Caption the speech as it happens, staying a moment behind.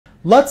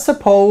Let's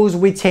suppose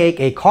we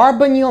take a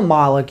carbonyl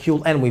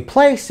molecule and we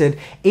place it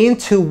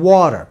into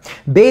water.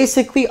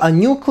 Basically, a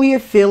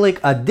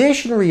nucleophilic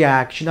addition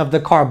reaction of the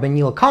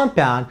carbonyl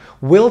compound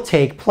will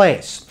take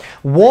place.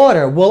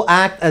 Water will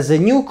act as a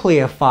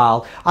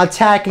nucleophile,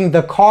 attacking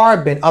the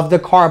carbon of the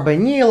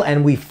carbonyl,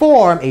 and we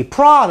form a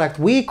product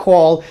we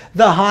call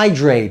the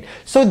hydrate.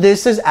 So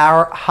this is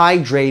our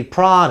hydrate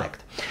product.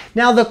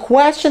 Now, the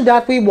question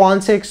that we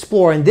want to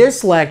explore in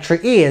this lecture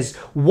is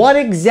what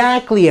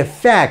exactly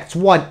affects,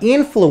 what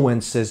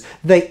influences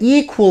the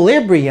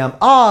equilibrium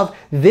of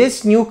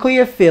this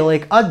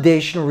nucleophilic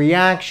addition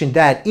reaction.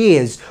 That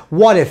is,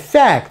 what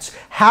affects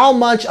how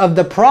much of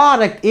the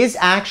product is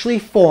actually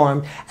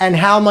formed and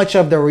how much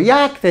of the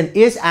reactant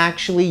is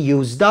actually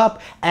used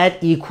up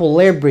at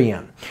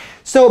equilibrium.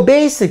 So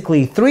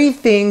basically, three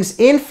things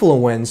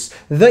influence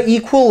the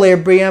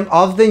equilibrium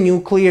of the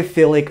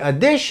nucleophilic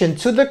addition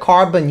to the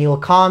carbonyl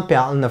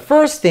compound. And the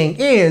first thing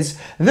is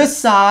the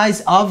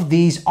size of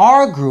these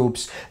R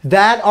groups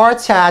that are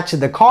attached to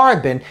the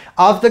carbon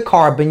of the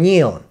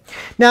carbonyl.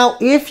 Now,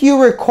 if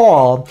you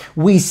recall,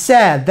 we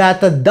said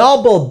that the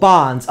double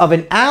bonds of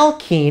an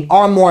alkene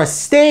are more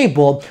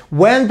stable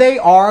when they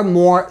are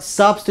more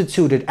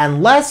substituted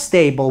and less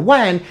stable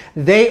when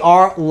they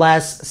are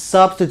less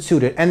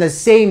substituted. And the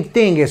same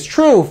thing is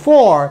true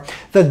for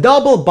the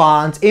double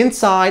bonds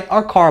inside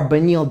our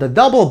carbonyl, the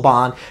double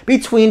bond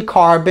between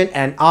carbon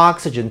and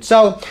oxygen.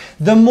 So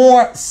the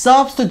more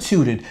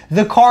substituted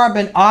the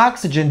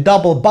carbon-oxygen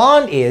double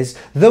bond is,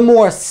 the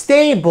more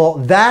stable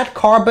that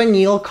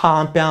carbonyl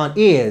compound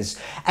is,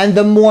 and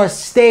the more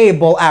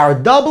stable our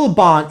double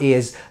bond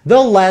is, the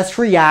less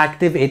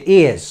reactive it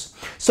is.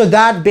 So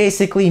that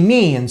basically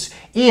means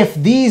if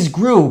these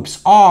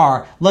groups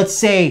are, let's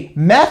say,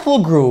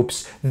 methyl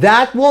groups,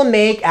 that will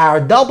make our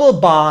double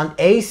bond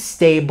a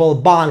stable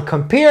bond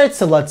compared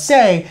to, let's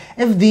say,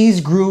 if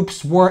these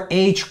groups were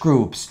H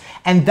groups.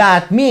 And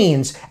that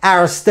means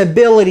our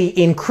stability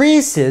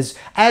increases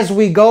as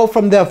we go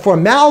from the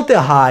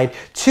formaldehyde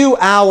to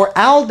our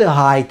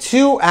aldehyde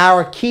to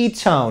our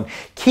ketone.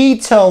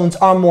 Ketones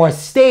are more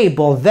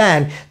stable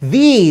than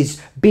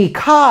these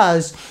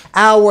because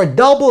our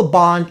double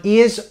bond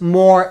is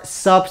more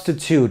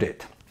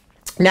substituted.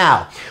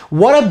 Now,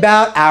 what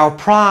about our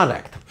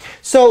product?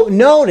 So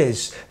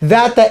notice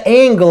that the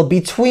angle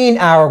between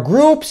our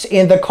groups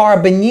in the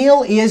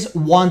carbonyl is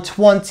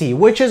 120,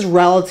 which is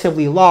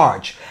relatively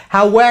large.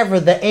 However,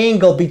 the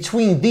angle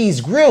between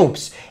these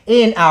groups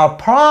in our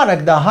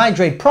product, the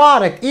hydrate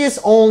product, is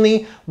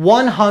only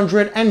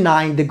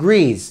 109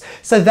 degrees.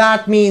 So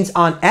that means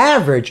on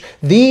average,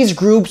 these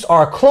groups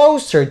are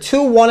closer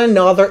to one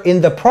another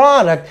in the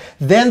product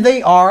than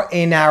they are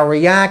in our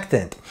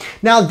reactant.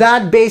 Now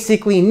that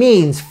basically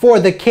means for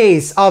the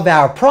case of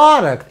our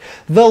product,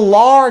 the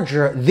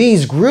larger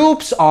these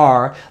groups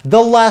are,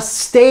 the less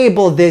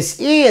stable this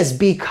is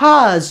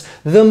because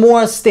the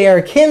more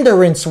steric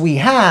hindrance we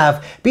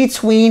have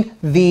between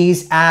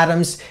these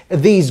atoms,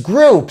 these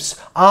groups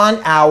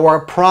on our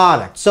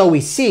product. So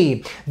we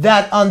see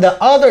that on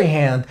the other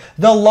hand,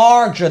 the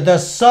larger the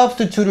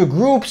substituted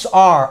groups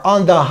are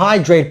on the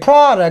hydrate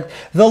product,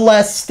 the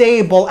less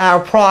stable our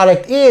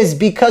product is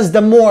because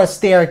the more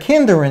steric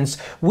hindrance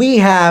we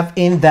have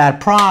in that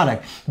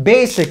product.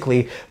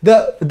 Basically,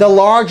 the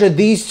larger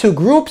these two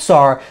groups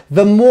are,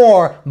 the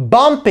more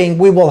bumping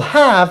we will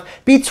have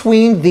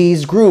between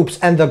these groups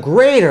and the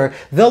greater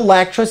the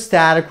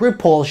electrostatic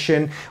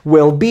repulsion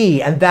will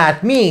be. And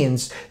that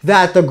means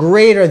that the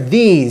greater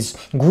these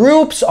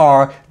groups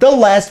are, the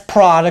less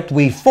product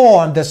we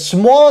form. The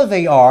smaller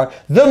they are,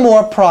 the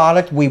more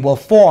product we will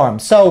form.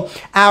 So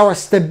our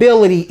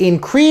stability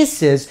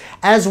increases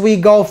as we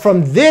go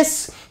from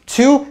this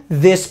to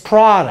this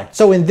product.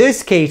 So in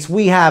this case,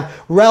 we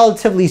have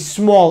relatively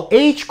small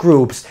H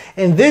groups.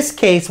 In this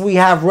case, we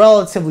have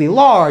relatively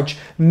large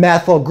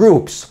methyl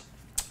groups.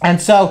 And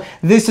so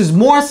this is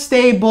more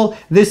stable,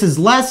 this is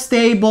less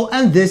stable,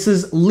 and this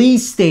is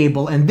least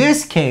stable. In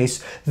this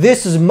case,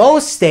 this is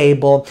most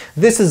stable,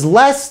 this is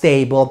less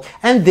stable,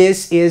 and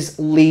this is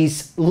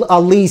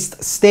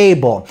least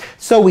stable.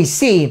 So we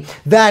see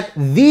that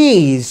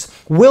these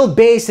will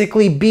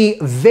basically be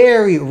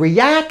very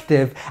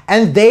reactive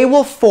and they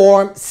will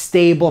form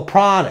stable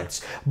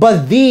products.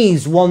 But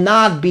these will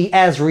not be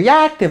as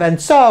reactive,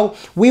 and so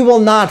we will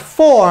not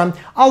form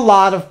a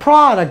lot of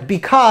product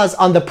because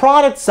on the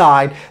product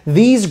side,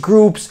 these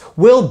groups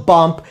will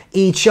bump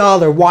each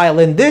other, while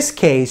in this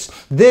case,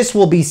 this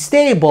will be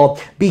stable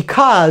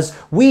because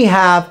we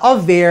have a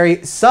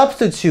very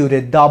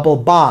substituted double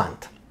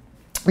bond.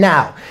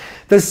 Now,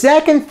 the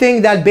second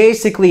thing that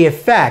basically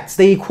affects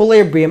the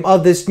equilibrium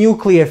of this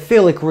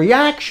nucleophilic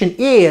reaction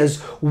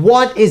is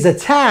what is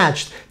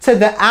attached to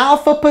the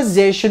alpha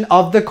position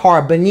of the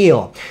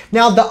carbonyl.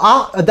 Now,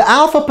 the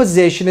alpha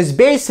position is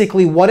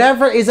basically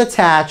whatever is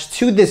attached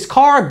to this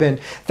carbon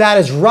that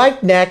is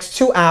right next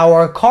to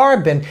our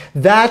carbon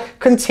that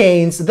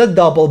contains the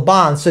double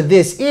bond. So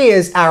this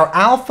is our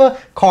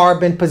alpha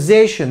carbon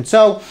position.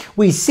 So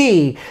we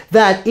see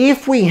that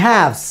if we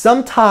have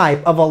some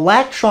type of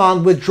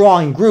electron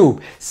withdrawing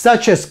group,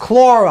 such as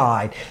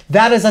chloride,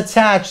 that is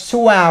attached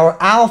to our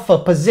alpha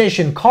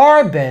position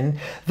carbon,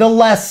 the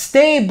less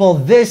stable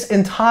this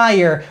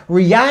entire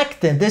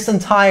reactant, this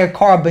entire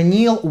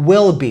carbonyl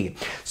will be.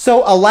 So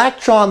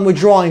electron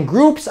withdrawing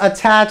groups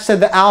attached to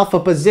the alpha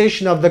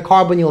position of the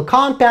carbonyl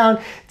compound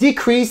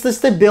decrease the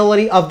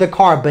stability of the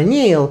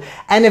carbonyl,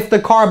 and if the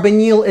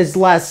carbonyl is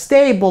less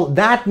stable,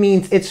 that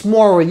means it's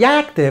more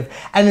reactive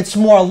and it's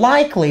more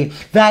likely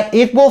that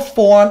it will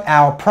form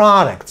our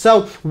product.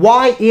 So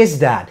why is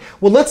that?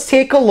 Well, let's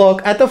take a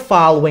look at the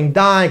following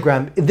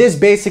diagram. This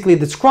basically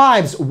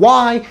describes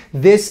why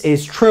this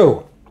is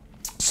true.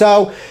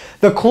 So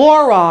the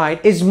chloride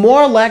is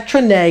more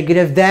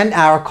electronegative than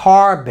our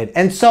carbon,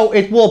 and so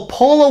it will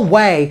pull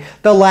away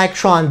the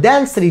electron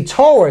density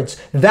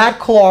towards that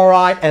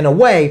chloride and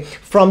away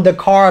from the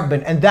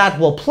carbon, and that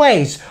will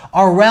place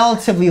a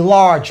relatively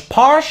large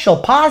partial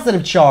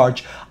positive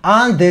charge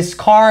on this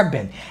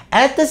carbon.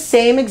 At the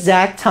same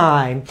exact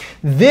time,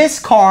 this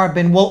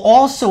carbon will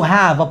also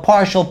have a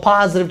partial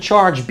positive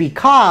charge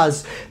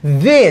because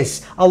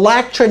this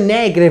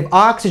electronegative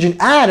oxygen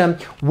atom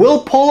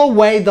will pull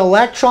away the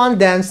electron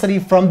density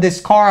from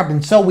this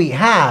carbon. So we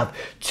have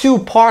two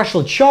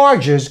partial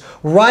charges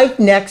right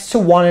next to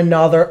one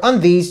another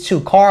on these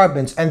two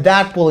carbons, and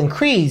that will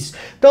increase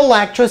the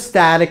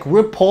electrostatic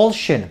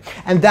repulsion.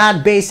 And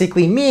that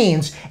basically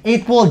means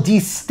it will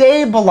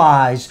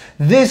destabilize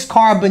this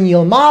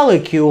carbonyl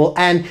molecule,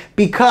 and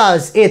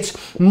because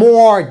it's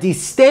more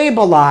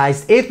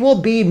destabilized, it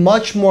will be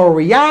much more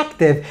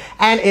reactive,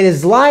 and it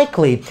is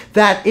likely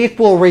that it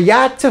will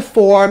react to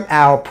form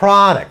our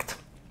product.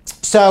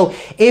 So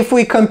if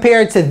we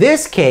compare to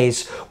this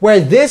case, where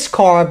this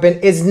carbon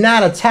is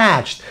not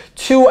attached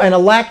to an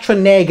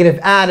electronegative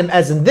atom,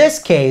 as in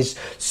this case,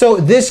 so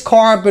this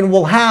carbon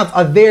will have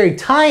a very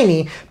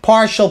tiny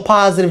partial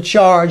positive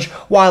charge,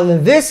 while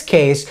in this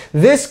case,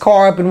 this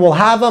carbon will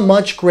have a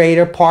much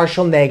greater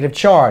partial negative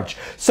charge.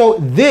 So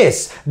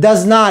this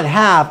does not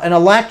have an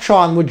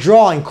electron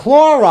withdrawing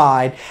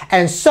chloride,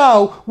 and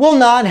so will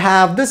not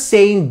have the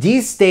same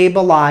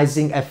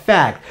destabilizing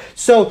effect.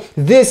 So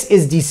this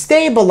is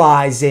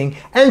destabilizing,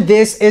 and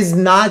this is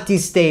not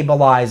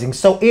destabilizing.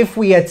 So if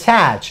we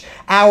attach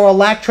our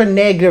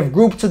electronegative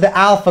group to the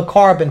alpha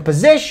carbon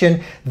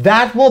position,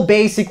 that will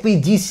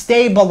basically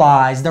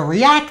destabilize the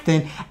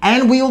reactant,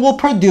 and we will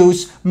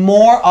produce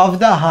more of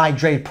the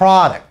hydrate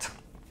product.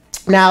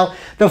 Now,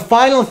 the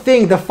final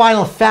thing, the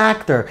final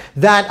factor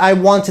that I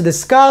want to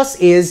discuss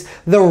is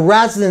the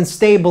resonance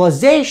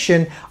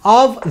stabilization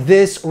of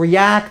this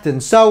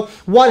reactant. So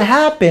what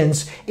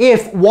happens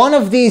if one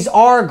of these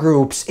R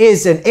groups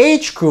is an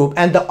H group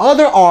and the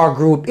other R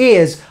group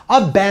is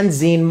a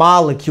benzene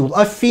molecule,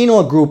 a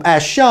phenyl group,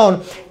 as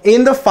shown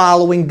in the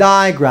following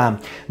diagram?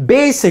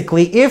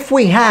 Basically, if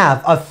we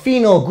have a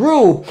phenyl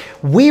group,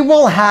 we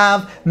will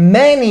have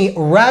many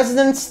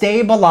resonance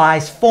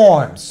stabilized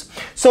forms.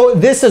 So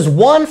this is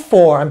one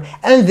form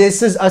and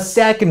this is a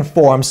second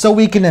form. So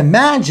we can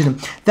imagine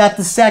that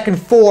the second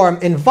form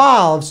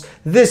involves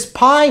this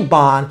pi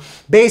bond,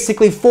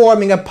 basically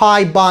forming a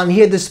pi bond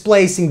here,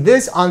 displacing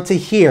this onto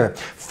here,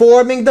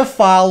 forming the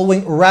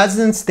following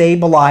resonance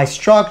stabilized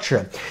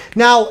structure.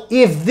 Now,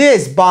 if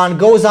this bond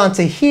goes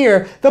onto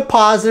here, the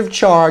positive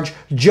charge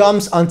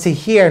jumps onto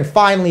here. And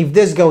finally, if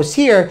this goes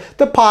here,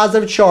 the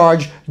positive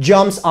charge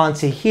jumps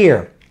onto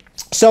here.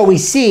 So we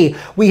see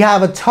we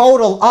have a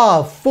total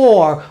of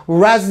 4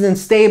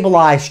 resonance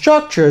stabilized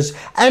structures,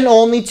 and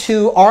only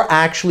 2 are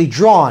actually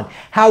drawn.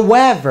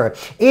 However,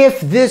 if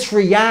this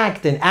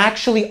reactant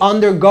actually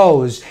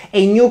undergoes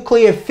a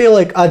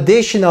nucleophilic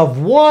addition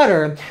of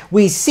water,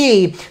 we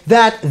see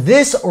that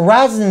this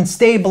resonance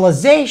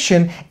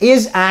stabilization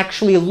is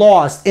actually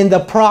lost. In the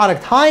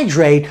product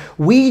hydrate,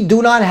 we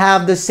do not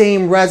have the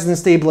same resonance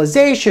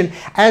stabilization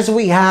as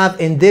we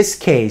have in this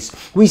case.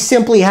 We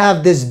simply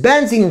have this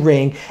benzene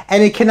ring,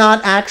 and it cannot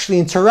actually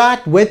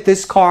interact with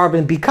this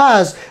carbon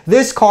because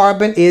this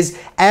carbon is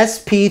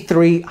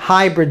sp3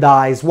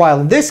 hybridized, while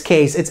in this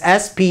case it's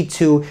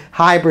sp2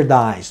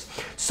 hybridized.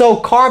 So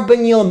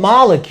carbonyl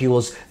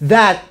molecules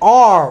that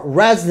are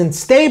resonance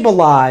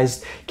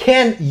stabilized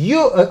can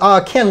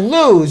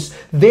lose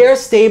their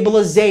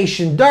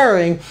stabilization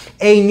during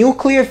a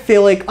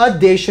nucleophilic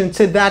addition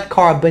to that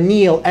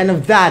carbonyl, and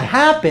if that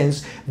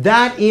happens,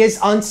 that is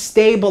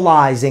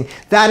unstabilizing.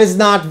 That is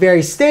not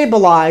very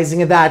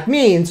stabilizing, and that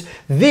means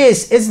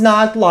this is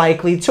not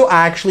likely to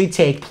actually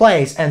take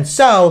place, and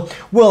so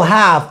we'll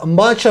have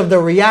much of the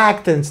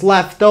reactants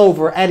left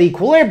over at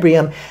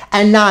equilibrium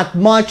and not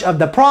much of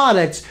the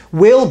products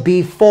will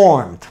be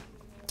formed.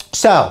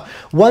 So,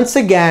 once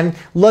again,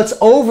 let's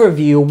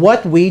overview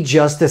what we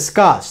just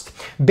discussed.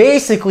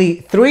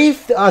 Basically, three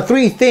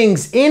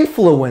things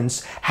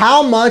influence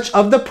how much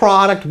of the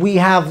product we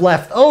have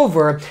left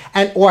over,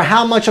 or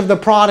how much of the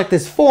product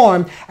is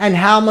formed and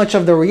how much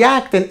of the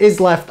reactant is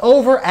left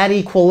over at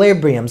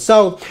equilibrium.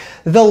 So,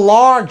 the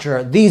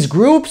larger these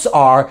groups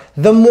are,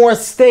 the more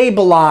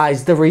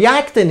stabilized the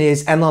reactant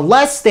is and the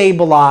less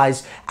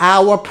stabilized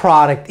our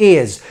product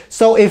is.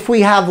 So if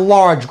we have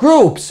large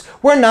groups,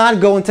 we're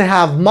not going to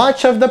have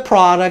much of the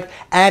product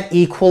at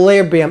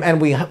equilibrium and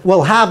we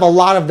will have a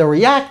lot of the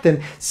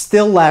reactant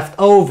still left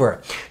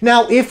over.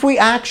 Now, if we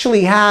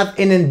actually have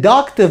an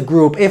inductive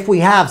group, if we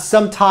have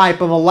some type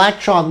of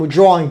electron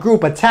withdrawing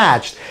group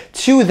attached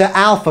to the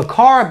alpha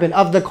carbon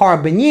of the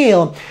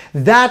carbonyl,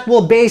 that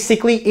will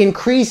basically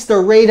increase the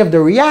rate of the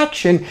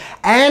reaction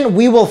and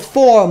we will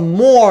form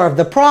more of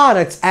the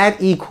products at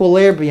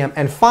equilibrium.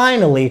 And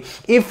finally,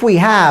 if we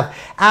have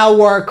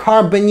our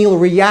carbonyl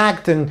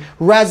reactant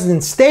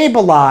resonance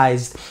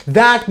stabilized,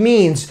 that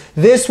means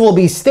this will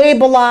be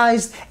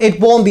stabilized, it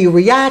won't be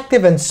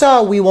reactive, and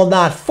so we will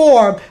not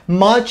form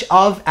much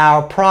of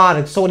our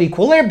product. So at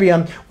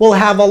equilibrium, we'll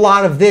have a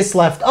lot of this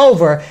left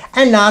over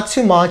and not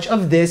too much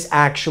of this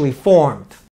actually formed.